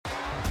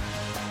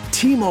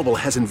T-Mobile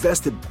has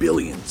invested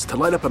billions to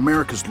light up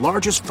America's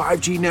largest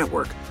 5G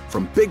network,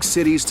 from big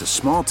cities to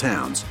small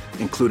towns,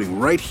 including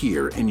right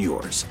here in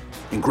yours.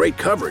 And great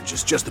coverage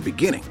is just the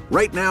beginning.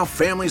 Right now,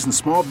 families and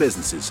small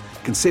businesses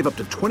can save up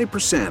to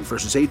 20%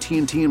 versus AT&T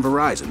and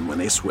Verizon when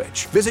they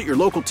switch. Visit your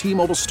local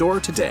T-Mobile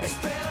store today.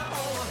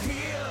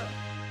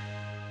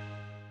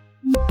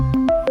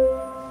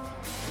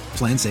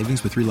 Plan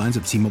savings with 3 lines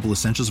of T-Mobile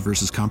Essentials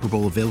versus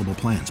comparable available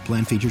plans.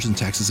 Plan features and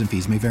taxes and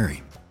fees may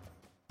vary.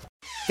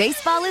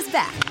 Baseball is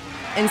back,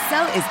 and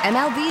so is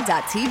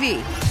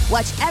MLB.tv.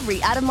 Watch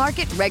every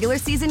out-of-market regular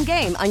season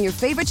game on your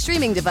favorite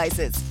streaming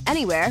devices,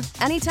 anywhere,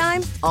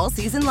 anytime, all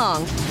season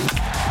long.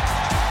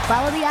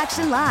 Follow the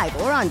action live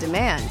or on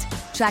demand.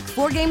 Track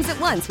 4 games at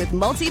once with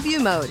multi-view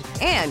mode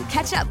and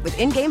catch up with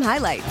in-game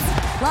highlights.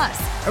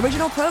 Plus,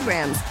 original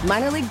programs,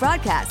 minor league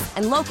broadcasts,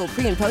 and local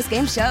pre- and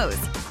post-game shows.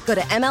 Go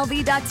to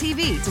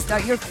MLB.tv to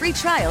start your free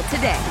trial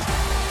today.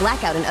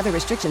 Blackout and other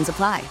restrictions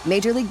apply.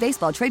 Major League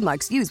Baseball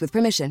trademarks used with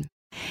permission.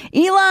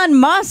 Elon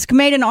Musk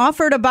made an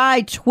offer to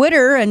buy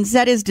Twitter and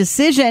said his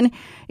decision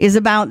is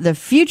about the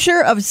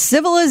future of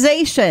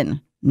civilization,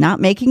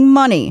 not making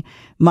money.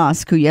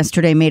 Musk, who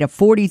yesterday made a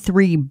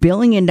 $43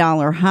 billion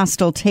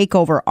hostile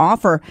takeover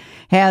offer,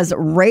 has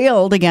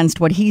railed against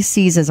what he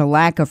sees as a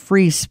lack of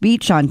free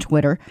speech on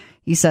Twitter.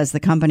 He says the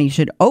company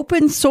should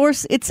open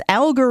source its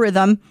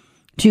algorithm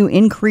to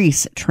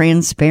increase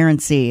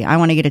transparency. I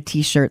want to get a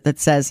T-shirt that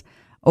says,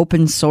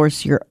 open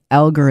source your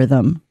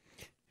algorithm.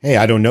 Hey,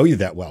 I don't know you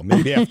that well.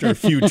 Maybe after a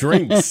few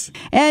drinks.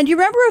 And you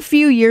remember a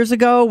few years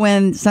ago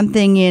when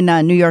something in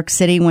New York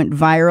City went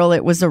viral?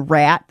 It was a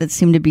rat that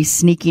seemed to be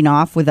sneaking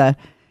off with a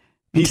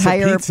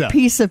entire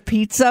piece of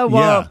pizza.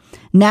 Well,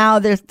 now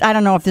there's, I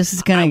don't know if this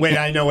is going to... Wait,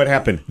 I know what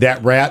happened.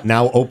 That rat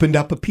now opened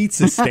up a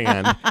pizza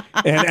stand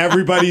and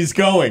everybody's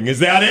going. Is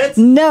that it?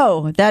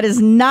 No, that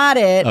is not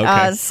it.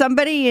 Okay.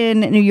 Somebody in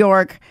New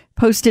York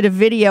posted a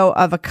video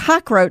of a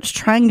cockroach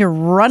trying to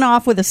run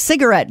off with a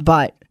cigarette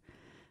butt.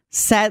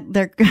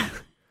 They're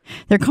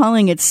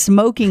calling it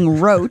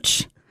smoking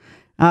roach.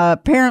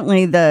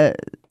 Apparently the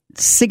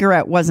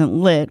cigarette wasn't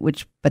lit,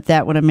 but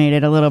that would have made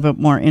it a little bit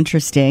more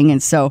interesting.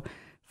 And so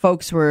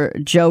folks were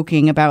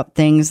joking about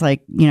things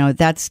like,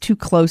 that's too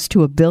close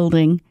to a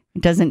building.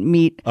 It doesn't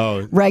meet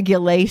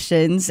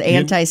regulations,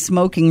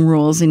 anti-smoking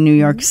rules in New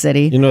York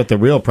City. You know what the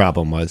real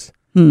problem was?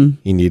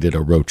 He needed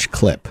a roach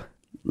clip.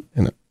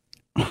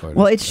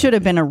 Well, it should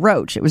have been a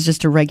roach. It was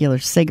just a regular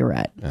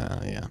cigarette.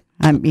 Yeah.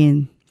 I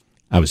mean...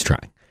 I was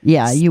trying.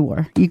 Yeah, you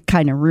were. You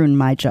kind of ruined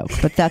my joke,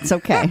 but that's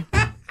okay.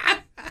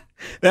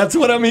 That's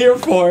what I'm here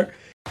for.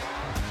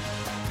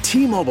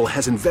 T-Mobile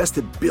has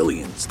invested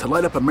billions to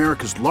light up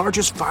America's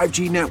largest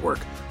 5G network,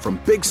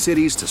 from big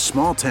cities to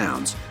small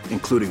towns,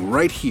 including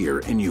right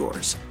here in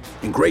yours.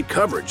 And great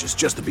coverage is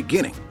just the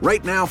beginning.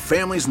 Right now,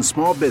 families and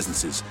small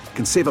businesses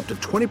can save up to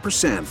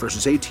 20%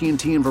 versus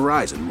AT&T and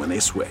Verizon when they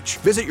switch.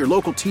 Visit your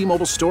local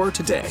T-Mobile store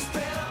today.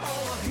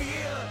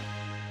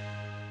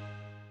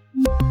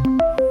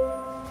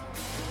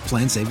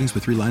 Plan savings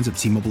with 3 lines of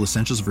T-Mobile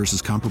Essentials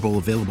versus comparable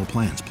available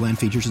plans. Plan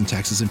features and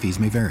taxes and fees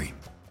may vary.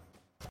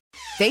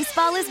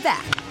 Baseball is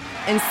back,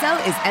 and so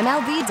is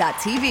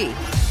MLB.tv.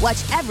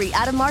 Watch every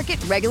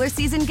out-of-market regular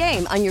season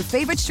game on your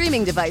favorite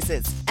streaming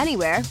devices,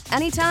 anywhere,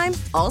 anytime,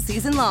 all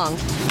season long.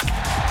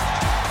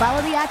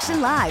 Follow the action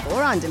live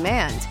or on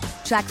demand.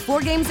 Track 4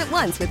 games at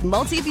once with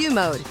multi-view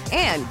mode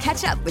and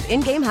catch up with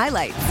in-game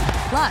highlights.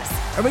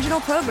 Plus,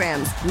 original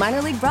programs,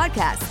 minor league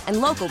broadcasts,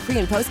 and local pre-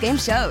 and post-game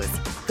shows.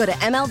 Go to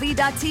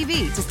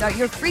MLB.tv to start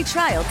your free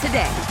trial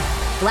today.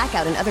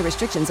 Blackout and other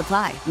restrictions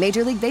apply.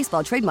 Major League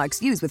Baseball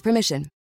trademarks used with permission.